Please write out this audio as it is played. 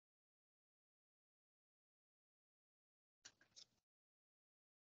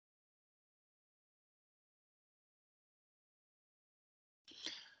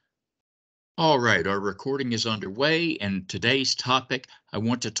All right, our recording is underway, and today's topic, I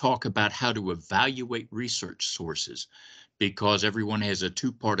want to talk about how to evaluate research sources, because everyone has a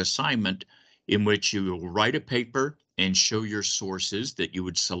two-part assignment in which you will write a paper and show your sources that you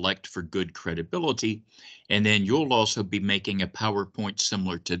would select for good credibility, and then you'll also be making a PowerPoint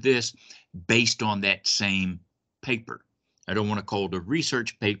similar to this based on that same paper. I don't want to call it a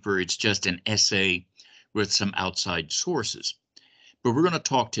research paper, it's just an essay with some outside sources. But we're going to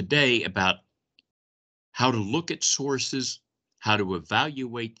talk today about how to look at sources, how to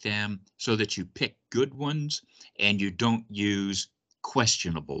evaluate them so that you pick good ones and you don't use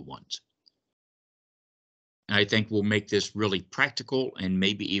questionable ones. I think we'll make this really practical and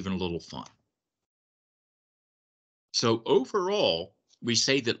maybe even a little fun. So overall, we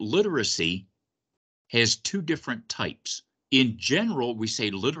say that literacy has two different types. In general, we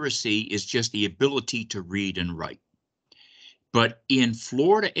say literacy is just the ability to read and write. But in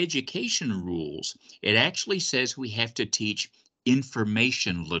Florida education rules, it actually says we have to teach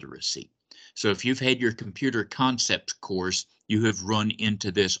information literacy. So if you've had your computer concepts course, you have run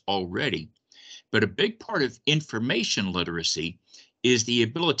into this already. But a big part of information literacy is the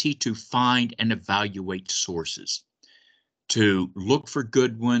ability to find and evaluate sources, to look for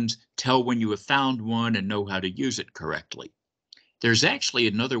good ones, tell when you have found one, and know how to use it correctly. There's actually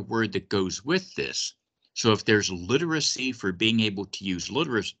another word that goes with this. So if there's literacy for being able to use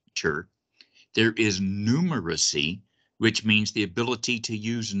literature, there is numeracy, which means the ability to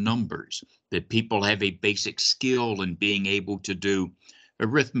use numbers, that people have a basic skill in being able to do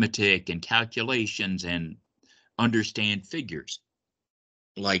arithmetic and calculations and understand figures,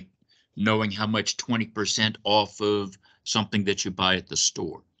 like knowing how much 20% off of something that you buy at the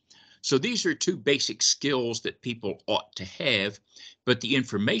store. So these are two basic skills that people ought to have, but the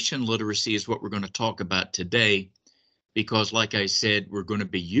information literacy is what we're going to talk about today, because like I said, we're going to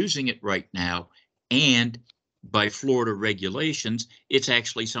be using it right now, and by Florida regulations, it's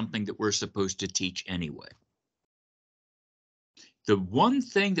actually something that we're supposed to teach anyway. The one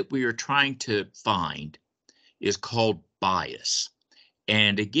thing that we are trying to find is called bias.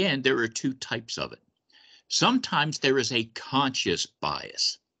 And again, there are two types of it. Sometimes there is a conscious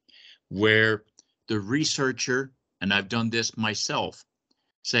bias, where the researcher, and I've done this myself,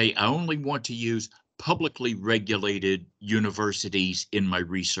 say, I only want to use publicly regulated universities in my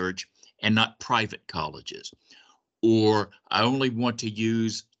research and not private colleges. Or I only want to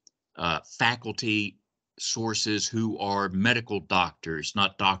use faculty sources who are medical doctors,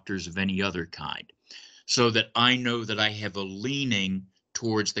 not doctors of any other kind, so that I know that I have a leaning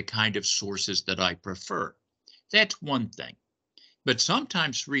towards the kind of sources that I prefer. That's one thing. But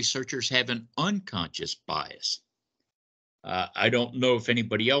sometimes researchers have an unconscious bias. I don't know if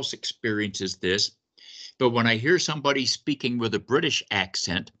anybody else experiences this, but when I hear somebody speaking with a British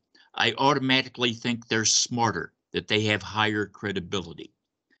accent, I automatically think they're smarter, that they have higher credibility,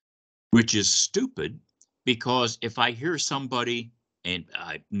 which is stupid, because if I hear somebody, and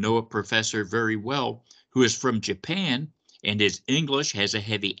I know a professor very well, who is from Japan and his English has a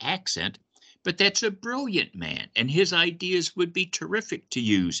heavy accent, but that's a brilliant man, and his ideas would be terrific to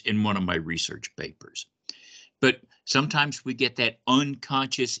use in one of my research papers. But sometimes we get that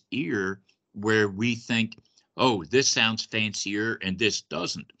unconscious ear where we think, oh, this sounds fancier and this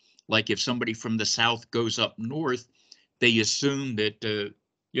doesn't. Like if somebody from the South goes up north, they assume that,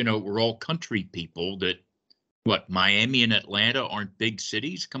 we're all country people, that what, Miami and Atlanta aren't big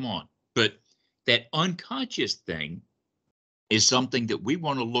cities? Come on. But that unconscious thing is something that we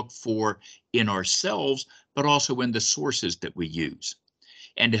want to look for in ourselves, but also in the sources that we use.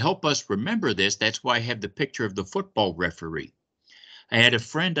 And to help us remember this, that's why I have the picture of the football referee. I had a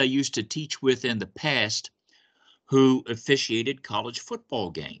friend I used to teach with in the past who officiated college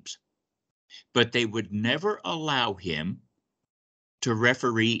football games, but they would never allow him to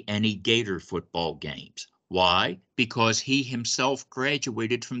referee any Gator football games. Why? Because he himself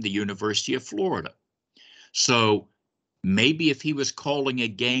graduated from the University of Florida. So maybe if he was calling a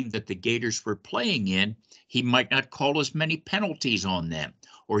game that the Gators were playing in, he might not call as many penalties on them,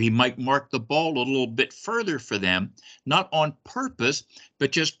 or he might mark the ball a little bit further for them, not on purpose,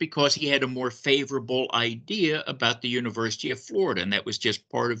 but just because he had a more favorable idea about the University of Florida, and that was just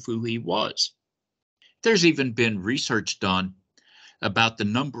part of who he was. There's even been research done about the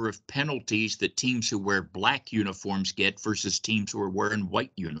number of penalties that teams who wear black uniforms get versus teams who are wearing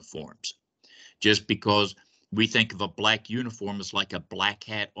white uniforms, just because we think of a black uniform as like a black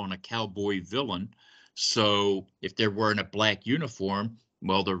hat on a cowboy villain. So if they're wearing a black uniform,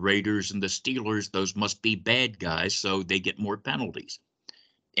 well, the Raiders and the Steelers, those must be bad guys, so they get more penalties.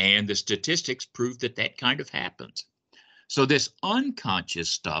 And the statistics prove that that kind of happens. So this unconscious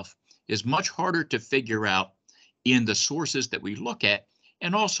stuff is much harder to figure out in the sources that we look at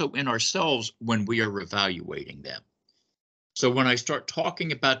and also in ourselves when we are evaluating them. So when I start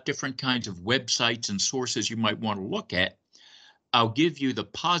talking about different kinds of websites and sources you might want to look at, I'll give you the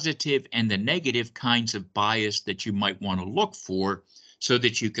positive and the negative kinds of bias that you might want to look for so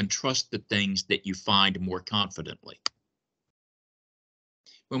that you can trust the things that you find more confidently.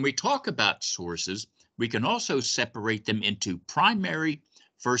 When we talk about sources, we can also separate them into primary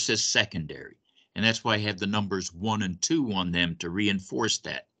versus secondary. And that's why I have the numbers 1 and 2 on them to reinforce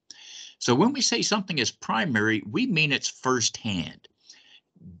that. So when we say something is primary, we mean it's firsthand.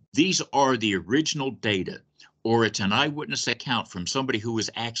 These are the original data, or it's an eyewitness account from somebody who was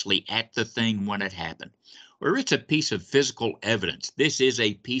actually at the thing when it happened, or it's a piece of physical evidence. This is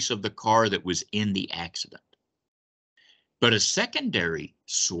a piece of the car that was in the accident. But a secondary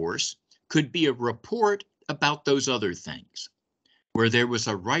source could be a report about those other things, where there was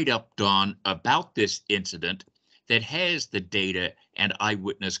a write-up done about this incident that has the data and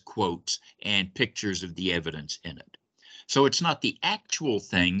eyewitness quotes and pictures of the evidence in it. So it's not the actual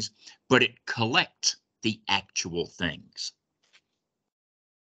things, but it collects the actual things.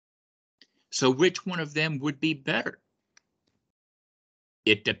 So which one of them would be better?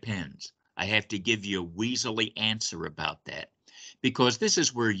 It depends. I have to give you a weaselly answer about that, because this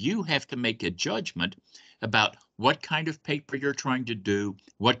is where you have to make a judgment about what kind of paper you're trying to do,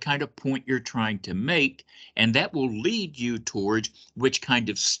 what kind of point you're trying to make, and that will lead you towards which kind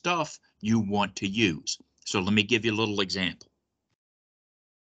of stuff you want to use. So let me give you a little example.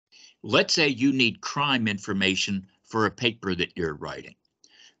 Let's say you need crime information for a paper that you're writing.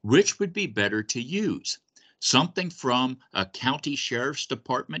 Which would be better to use? Something from a county sheriff's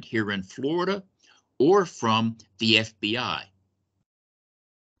department here in Florida or from the FBI?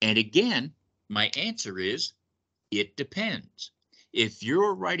 And again, my answer is, it depends. If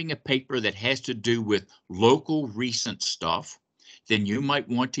you're writing a paper that has to do with local recent stuff, then you might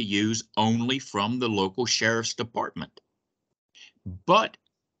want to use only from the local sheriff's department. But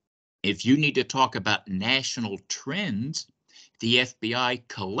if you need to talk about national trends, the FBI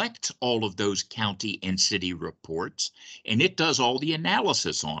collects all of those county and city reports, and it does all the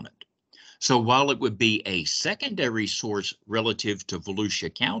analysis on it. So while it would be a secondary source relative to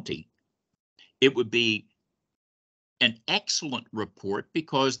Volusia County, it would be an excellent report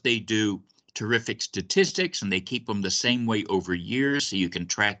because they do terrific statistics and they keep them the same way over years so you can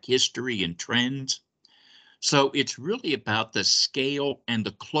track history and trends. So it's really about the scale and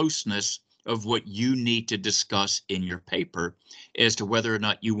the closeness of what you need to discuss in your paper as to whether or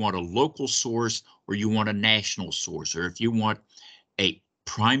not you want a local source or you want a national source, or if you want a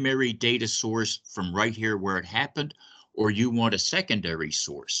primary data source from right here where it happened, or you want a secondary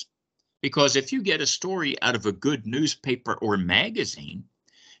source. Because if you get a story out of a good newspaper or magazine,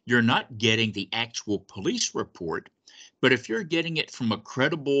 you're not getting the actual police report, but if you're getting it from a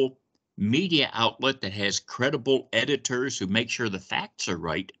credible media outlet that has credible editors who make sure the facts are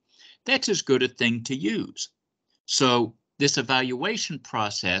right, that's as good a thing to use. So this evaluation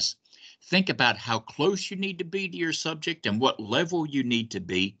process, think about how close you need to be to your subject and what level you need to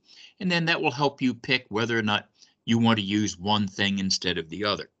be, and then that will help you pick whether or not you want to use one thing instead of the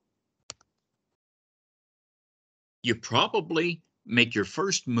other. You probably make your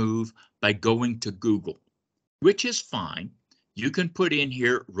first move by going to Google, which is fine. You can put in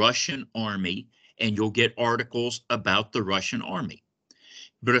here Russian Army and you'll get articles about the Russian Army.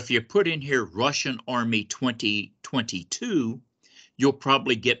 But if you put in here Russian Army 2022, you'll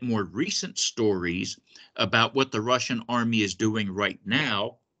probably get more recent stories about what the Russian Army is doing right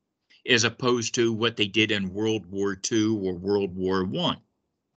now, as opposed to what they did in World War II or World War I.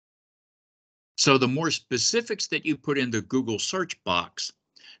 So the more specifics that you put in the Google search box,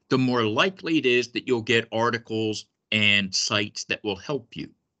 the more likely it is that you'll get articles and sites that will help you.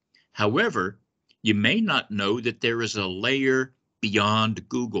 However, you may not know that there is a layer beyond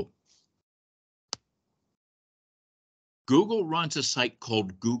Google. Google runs a site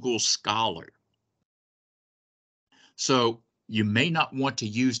called Google Scholar. So you may not want to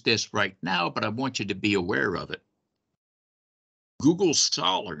use this right now, but I want you to be aware of it. Google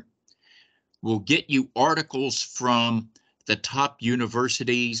Scholar will get you articles from the top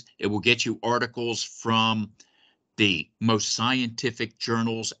universities. It will get you articles from the most scientific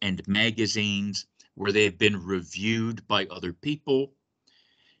journals and magazines where they have been reviewed by other people.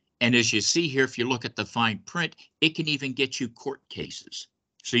 And as you see here, if you look at the fine print, it can even get you court cases.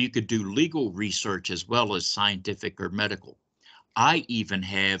 So you could do legal research as well as scientific or medical. I even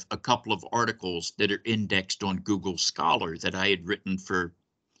have a couple of articles that are indexed on Google Scholar that I had written for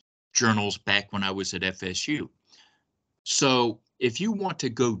journals back when I was at FSU. So if you want to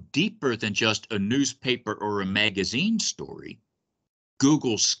go deeper than just a newspaper or a magazine story,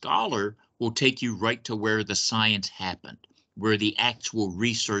 Google Scholar will take you right to where the science happened, where the actual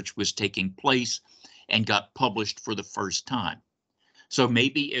research was taking place and got published for the first time. So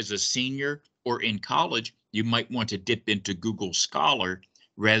maybe as a senior or in college, you might want to dip into Google Scholar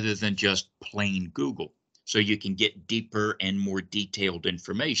rather than just plain Google, so you can get deeper and more detailed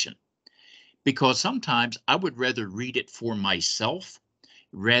information. Because sometimes I would rather read it for myself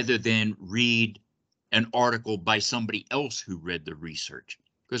rather than read an article by somebody else who read the research.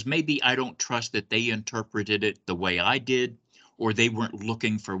 Because maybe I don't trust that they interpreted it the way I did, or they weren't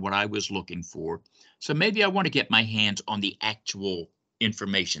looking for what I was looking for. So maybe I want to get my hands on the actual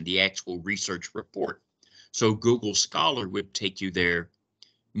information, the actual research report. So Google Scholar would take you there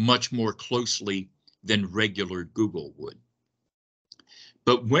much more closely than regular Google would.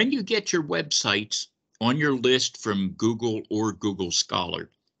 But when you get your websites on your list from Google or Google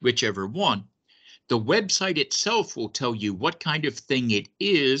Scholar, whichever one, the website itself will tell you what kind of thing it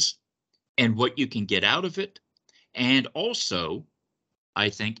is and what you can get out of it. And also, I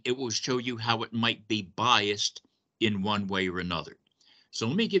think it will show you how it might be biased in one way or another. So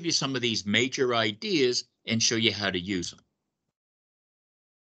let me give you some of these major ideas and show you how to use them.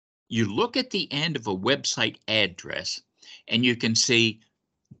 You look at the end of a website address and you can see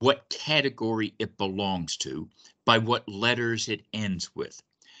what category it belongs to by what letters it ends with.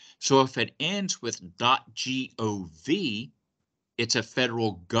 So if it ends with .gov, it's a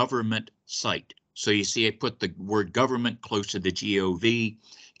federal government site. So you see I put the word government close to the GOV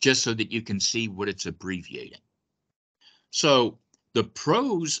just so that you can see what it's abbreviating. So the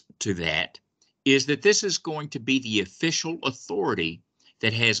pros to that is that this is going to be the official authority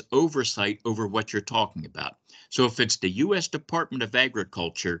that has oversight over what you're talking about. So if it's the U.S. Department of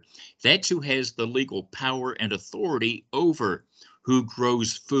Agriculture, that's who has the legal power and authority over who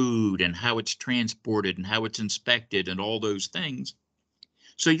grows food and how it's transported and how it's inspected and all those things.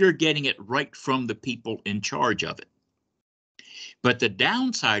 So you're getting it right from the people in charge of it. But the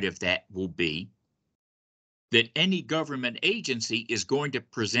downside of that will be that any government agency is going to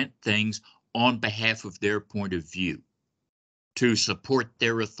present things on behalf of their point of view to support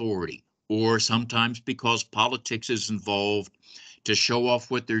their authority, or sometimes because politics is involved to show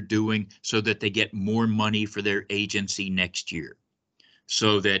off what they're doing so that they get more money for their agency next year.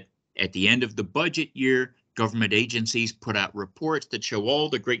 So that at the end of the budget year, government agencies put out reports that show all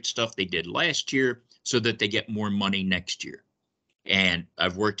the great stuff they did last year so that they get more money next year. And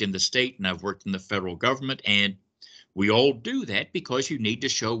I've worked in the state and I've worked in the federal government, and we all do that because you need to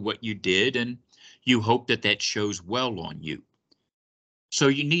show what you did and you hope that that shows well on you. So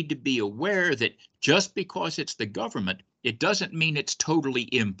you need to be aware that just because it's the government, it doesn't mean it's totally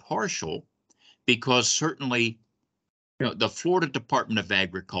impartial, because certainly, the Florida Department of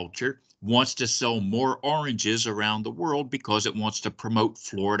Agriculture wants to sell more oranges around the world because it wants to promote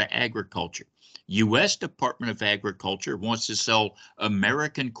Florida agriculture. U.S. Department of Agriculture wants to sell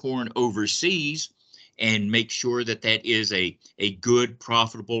American corn overseas and make sure that that is a good,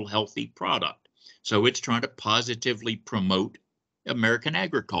 profitable, healthy product. So it's trying to positively promote American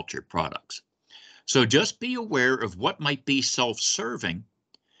agriculture products. So just be aware of what might be self-serving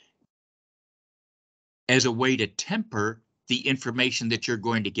as a way to temper the information that you're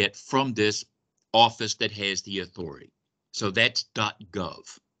going to get from this office that has the authority. So that's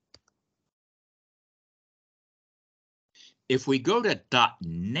 .gov. If we go to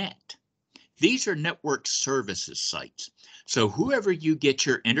 .net, these are network services sites. So whoever you get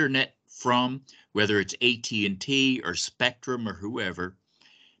your internet from, whether it's AT&T or Spectrum or whoever,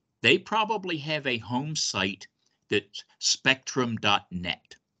 they probably have a home site that's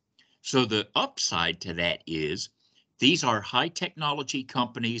spectrum.net. So the upside to that is these are high technology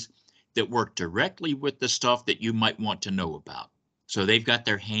companies that work directly with the stuff that you might want to know about. So they've got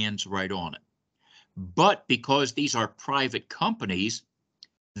their hands right on it. But because these are private companies,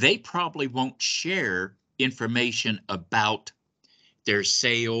 they probably won't share information about their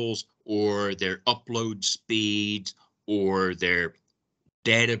sales or their upload speeds or their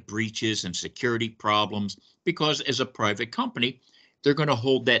data breaches and security problems, because as a private company, they're going to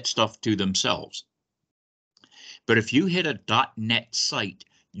hold that stuff to themselves. But if you hit a .net site,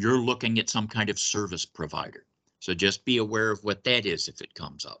 you're looking at some kind of service provider. So just be aware of what that is if it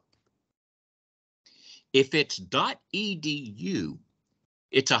comes up. If it's .edu,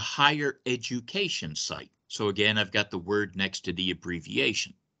 it's a higher education site. So again, I've got the word next to the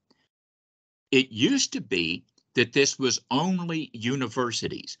abbreviation. It used to be that this was only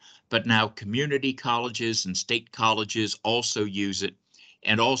universities, but now community colleges and state colleges also use it,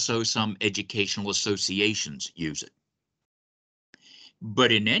 and also some educational associations use it.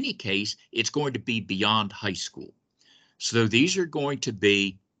 but in any case, it's going to be beyond high school. So these are going to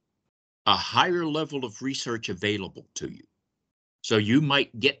be a higher level of research available to you. So you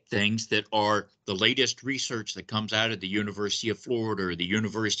might get things that are the latest research that comes out of the University of Florida or the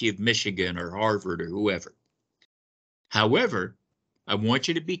University of Michigan or Harvard or whoever. However, I want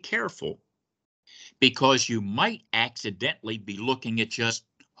you to be careful because you might accidentally be looking at just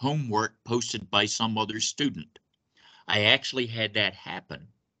homework posted by some other student. I actually had that happen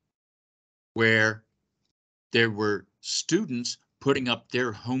where there were students putting up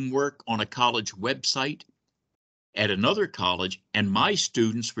their homework on a college website at another college, and my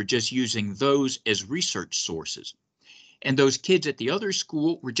students were just using those as research sources. And those kids at the other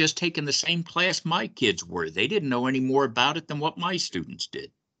school were just taking the same class my kids were. They didn't know any more about it than what my students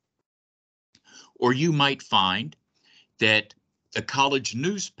did. Or you might find that the college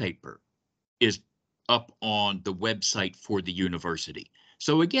newspaper is up on the website for the university.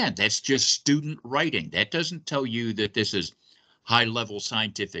 So again, that's just student writing. That doesn't tell you that this is high-level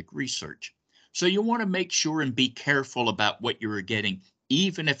scientific research. So you want to make sure and be careful about what you're getting,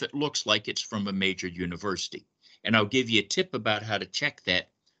 even if it looks like it's from a major university. And I'll give you a tip about how to check that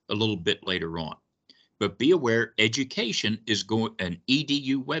a little bit later on. But be aware, education is going, an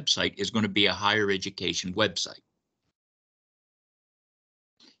EDU website is going to be a higher education website.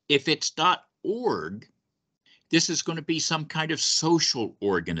 If it's .org, this is going to be some kind of social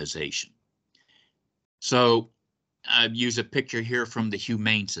organization. So I use a picture here from the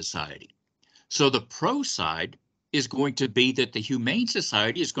Humane Society. So the pro side is going to be that the Humane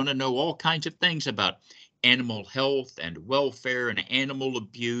Society is going to know all kinds of things about animal health and welfare and animal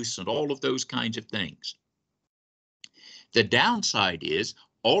abuse and all of those kinds of things. The downside is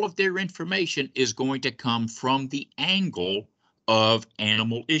all of their information is going to come from the angle of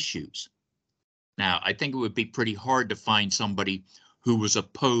animal issues. Now, I think it would be pretty hard to find somebody who was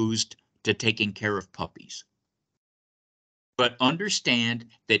opposed to taking care of puppies. But understand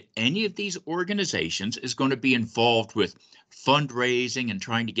that any of these organizations is going to be involved with fundraising and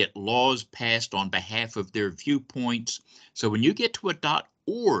trying to get laws passed on behalf of their viewpoints. So when you get to a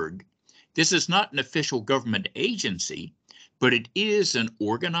 .org, this is not an official government agency, but it is an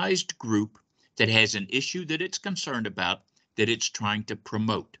organized group that has an issue that it's concerned about that it's trying to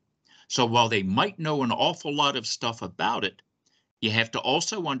promote. So while they might know an awful lot of stuff about it, you have to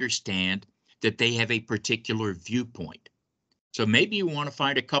also understand that they have a particular viewpoint. So maybe you want to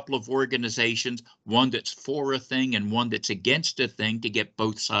find a couple of organizations, one that's for a thing and one that's against a thing to get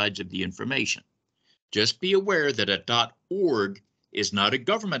both sides of the information. Just be aware that a .org is not a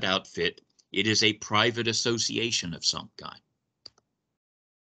government outfit. It is a private association of some kind.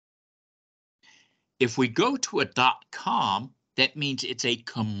 If we go to a .com, that means it's a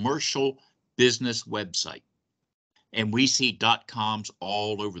commercial business website. And we see .coms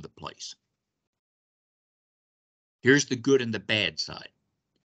all over the place. Here's the good and the bad side.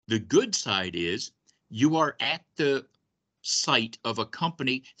 The good side is you are at the site of a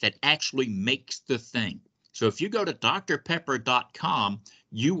company that actually makes the thing. So if you go to drpepper.com,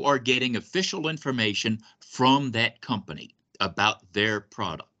 you are getting official information from that company about their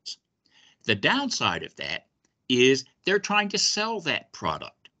products. The downside of that is they're trying to sell that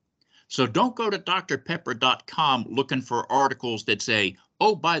product. So don't go to drpepper.com looking for articles that say,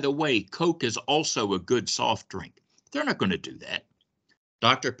 oh, by the way, Coke is also a good soft drink. They're not going to do that.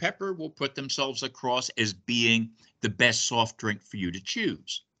 Dr. Pepper will put themselves across as being the best soft drink for you to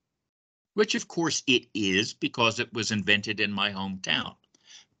choose, which of course it is because it was invented in my hometown.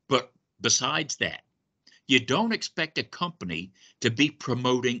 But besides that, you don't expect a company to be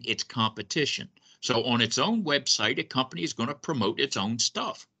promoting its competition. So on its own website, a company is going to promote its own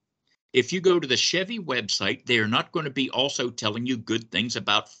stuff. If you go to the Chevy website, they are not going to be also telling you good things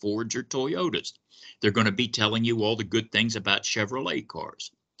about Fords or Toyotas. They're going to be telling you all the good things about Chevrolet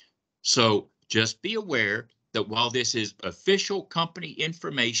cars. So just be aware that while this is official company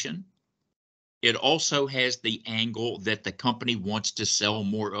information, it also has the angle that the company wants to sell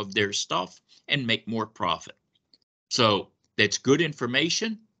more of their stuff and make more profit. So that's good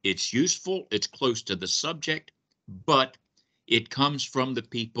information. It's useful. It's close to the subject, but it comes from the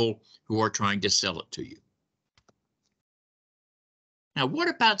people who are trying to sell it to you. Now, what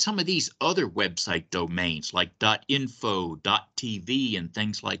about some of these other website domains like .info, .tv, and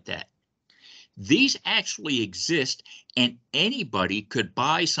things like that? These actually exist, and anybody could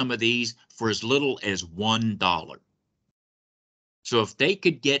buy some of these for as little as $1. So if they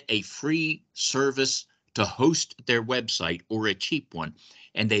could get a free service to host their website or a cheap one,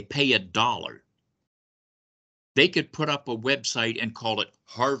 and they pay $1, They could put up a website and call it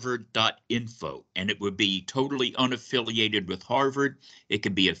harvard.info, and it would be totally unaffiliated with Harvard. It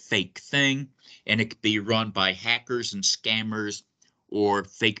could be a fake thing, and it could be run by hackers and scammers or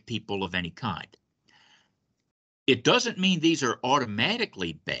fake people of any kind. It doesn't mean these are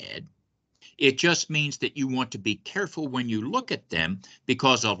automatically bad. It just means that you want to be careful when you look at them,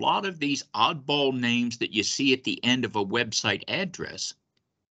 because a lot of these oddball names that you see at the end of a website address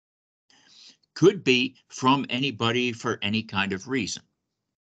could be from anybody for any kind of reason.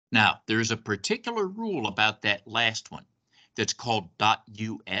 Now, there's a particular rule about that last one that's called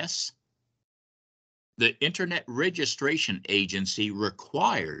 .us. The Internet Registration Agency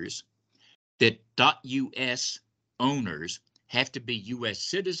requires that .us owners have to be U.S.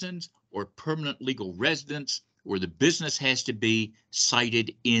 citizens or permanent legal residents, or the business has to be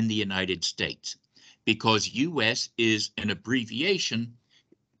cited in the United States, because U.S. is an abbreviation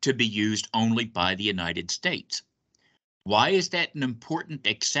to be used only by the United States. Why is that an important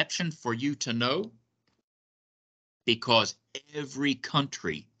exception for you to know? Because every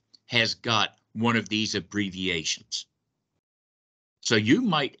country has got one of these abbreviations. So you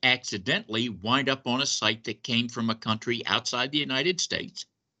might accidentally wind up on a site that came from a country outside the United States.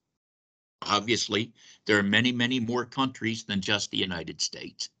 Obviously, there are many, many more countries than just the United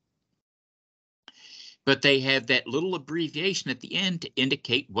States. But they have that little abbreviation at the end to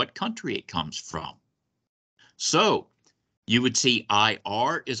indicate what country it comes from. So you would see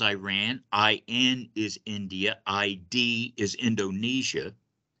IR is Iran, IN is India, ID is Indonesia,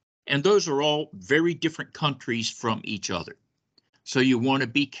 and those are all very different countries from each other. So you want to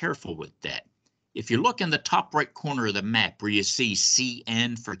be careful with that. If you look in the top right corner of the map where you see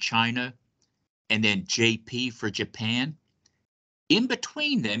CN for China and then JP for Japan, in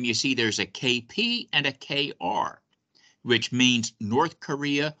between them you see there's a KP and a KR, which means North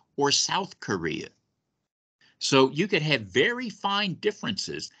Korea or South Korea. So you could have very fine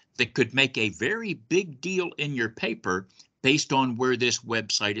differences that could make a very big deal in your paper based on where this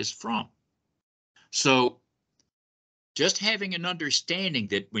website is from. So just having an understanding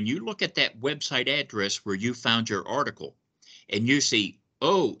that when you look at that website address where you found your article and you see,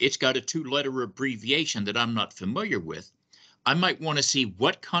 oh, it's got a 2-letter abbreviation that I'm not familiar with, I might want to see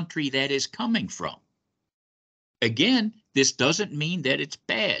what country that is coming from. Again, this doesn't mean that it's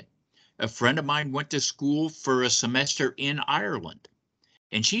bad. A friend of mine went to school for a semester in Ireland,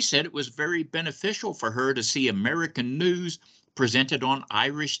 and she said it was very beneficial for her to see American news presented on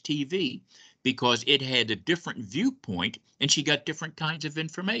Irish TV because it had a different viewpoint and she got different kinds of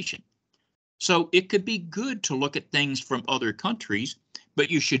information. So it could be good to look at things from other countries,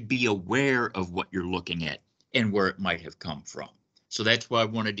 but you should be aware of what you're looking at and where it might have come from. So that's why I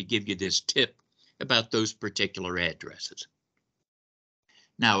wanted to give you this tip about those particular addresses.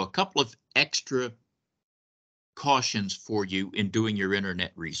 Now, a couple of extra cautions for you in doing your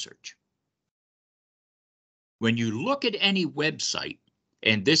internet research. When you look at any website,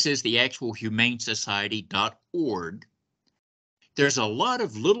 and this is the actual humanesociety.org, there's a lot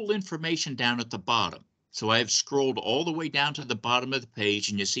of little information down at the bottom. So I've scrolled all the way down to the bottom of the page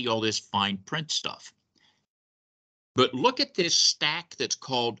and you see all this fine print stuff. But look at this stack that's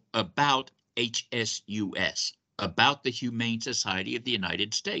called About HSUS, About the Humane Society of the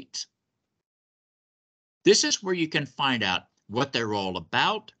United States. This is where you can find out what they're all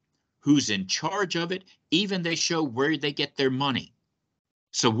about, who's in charge of it, even they show where they get their money.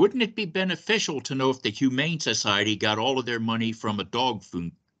 So wouldn't it be beneficial to know if the Humane Society got all of their money from a dog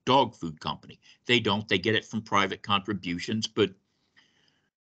food company? They don't. They get it from private contributions, but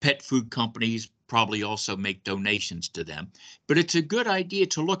pet food companies probably also make donations to them. But it's a good idea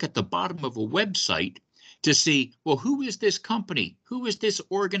to look at the bottom of a website to see, well, who is this company? Who is this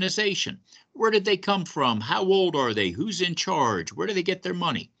organization? Where did they come from? How old are they? Who's in charge? Where do they get their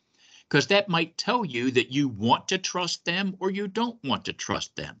money? Because that might tell you that you want to trust them or you don't want to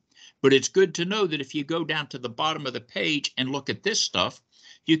trust them. But it's good to know that if you go down to the bottom of the page and look at this stuff,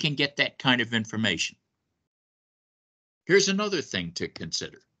 you can get that kind of information. Here's another thing to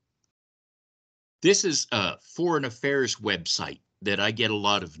consider. This is a foreign affairs website that I get a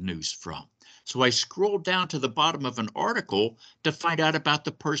lot of news from. So I scrolled down to the bottom of an article to find out about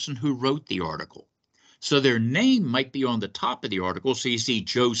the person who wrote the article. So their name might be on the top of the article. So you see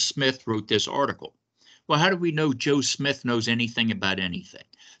Joe Smith wrote this article. Well, how do we know Joe Smith knows anything about anything?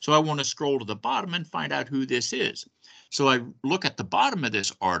 So I want to scroll to the bottom and find out who this is. So I look at the bottom of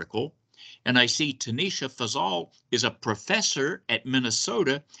this article and I see Tanisha Fazal is a professor at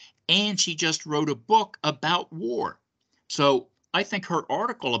Minnesota and she just wrote a book about war. So I think her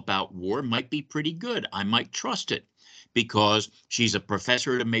article about war might be pretty good. I might trust it because she's a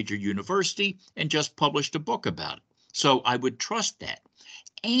professor at a major university and just published a book about it. So I would trust that.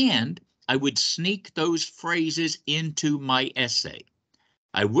 And I would sneak those phrases into my essay.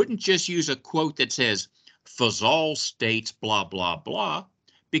 I wouldn't just use a quote that says, Fazal states blah, blah, blah,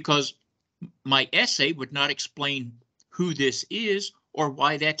 because my essay would not explain who this is or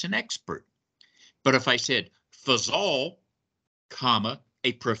why that's an expert. But if I said Fazal, comma,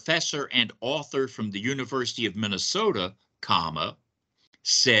 a professor and author from the University of Minnesota, comma,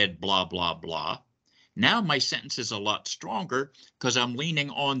 said blah, blah, blah, now my sentence is a lot stronger because I'm leaning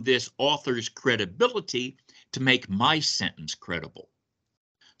on this author's credibility to make my sentence credible.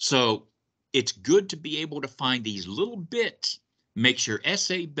 So it's good to be able to find these little bits, makes your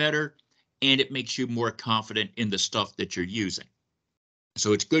essay better, and it makes you more confident in the stuff that you're using.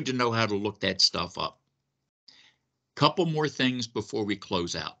 So it's good to know how to look that stuff up. Couple more things before we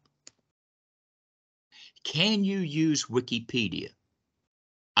close out. Can you use Wikipedia?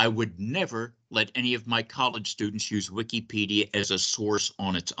 I would never let any of my college students use Wikipedia as a source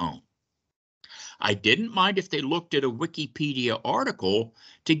on its own. I didn't mind if they looked at a Wikipedia article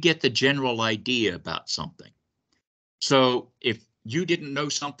to get the general idea about something. So if you didn't know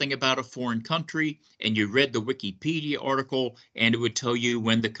something about a foreign country and you read the Wikipedia article and it would tell you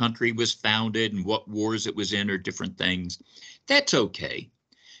when the country was founded and what wars it was in or different things, that's okay.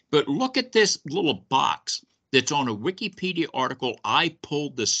 But look at this little box that's on a Wikipedia article I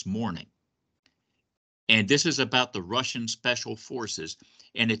pulled this morning. And this is about the Russian Special Forces.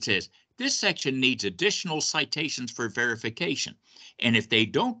 And it says, this section needs additional citations for verification. And if they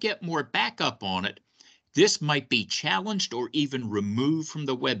don't get more backup on it, this might be challenged or even removed from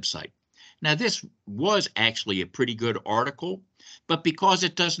the website. Now, this was actually a pretty good article, but because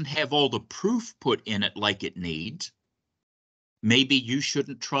it doesn't have all the proof put in it like it needs, maybe you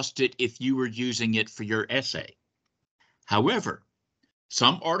shouldn't trust it if you were using it for your essay. However,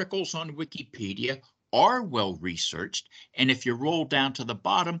 some articles on Wikipedia are well researched, and if you roll down to the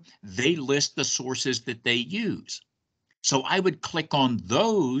bottom, they list the sources that they use. So I would click on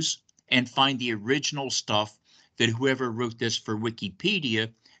those and find the original stuff that whoever wrote this for Wikipedia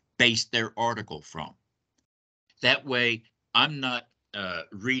based their article from. That way, I'm not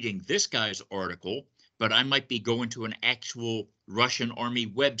reading this guy's article, but I might be going to an actual Russian army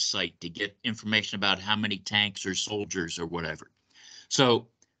website to get information about how many tanks or soldiers or whatever. So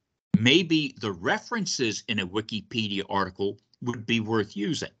maybe the references in a Wikipedia article would be worth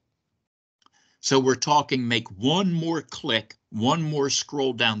using. So we're talking make one more click, one more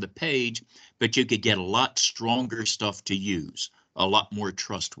scroll down the page, but you could get a lot stronger stuff to use, a lot more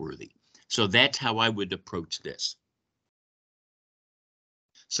trustworthy. So that's how I would approach this.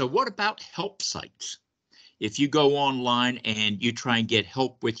 So what about help sites? If you go online and you try and get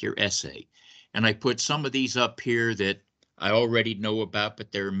help with your essay, and I put some of these up here that I already know about,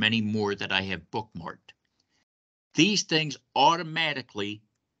 but there are many more that I have bookmarked. These things automatically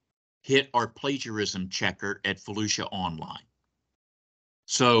hit our plagiarism checker at Volusia Online.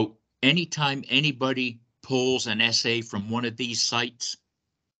 So anytime anybody pulls an essay from one of these sites,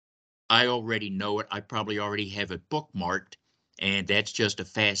 I already know it. I probably already have it bookmarked, and that's just a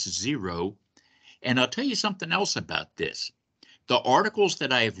fast 0. And I'll tell you something else about this. The articles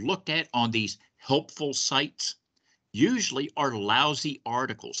that I have looked at on these helpful sites usually are lousy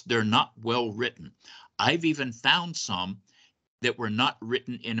articles. They're not well written. I've even found some that were not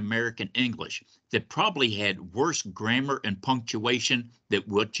written in American English that probably had worse grammar and punctuation than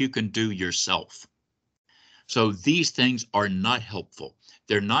what you can do yourself. So these things are not helpful.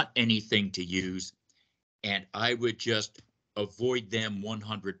 They're not anything to use, and I would just avoid them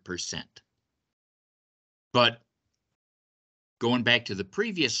 100%. But going back to the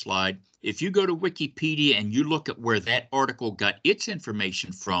previous slide, if you go to Wikipedia and you look at where that article got its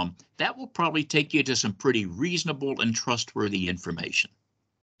information from, that will probably take you to some pretty reasonable and trustworthy information.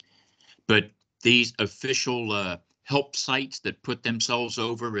 But these official help sites that put themselves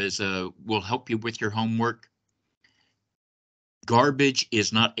over as will help you with your homework, garbage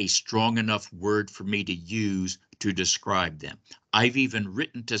is not a strong enough word for me to use to describe them. I've even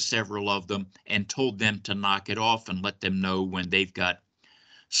written to several of them and told them to knock it off and let them know when they've got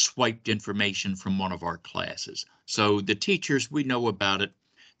swiped information from one of our classes. So the teachers, we know about it.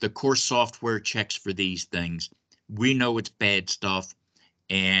 The course software checks for these things. We know it's bad stuff,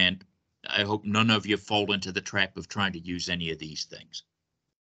 and I hope none of you fall into the trap of trying to use any of these things.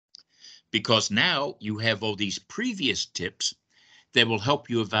 Because now you have all these previous tips that will help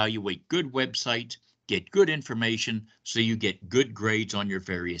you evaluate good websites, get good information, so you get good grades on your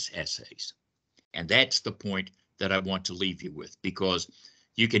various essays. And that's the point that I want to leave you with, because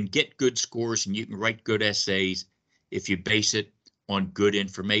you can get good scores and you can write good essays, if you base it on good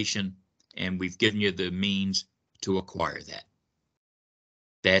information, and we've given you the means to acquire that.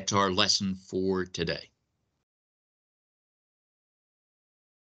 That's our lesson for today.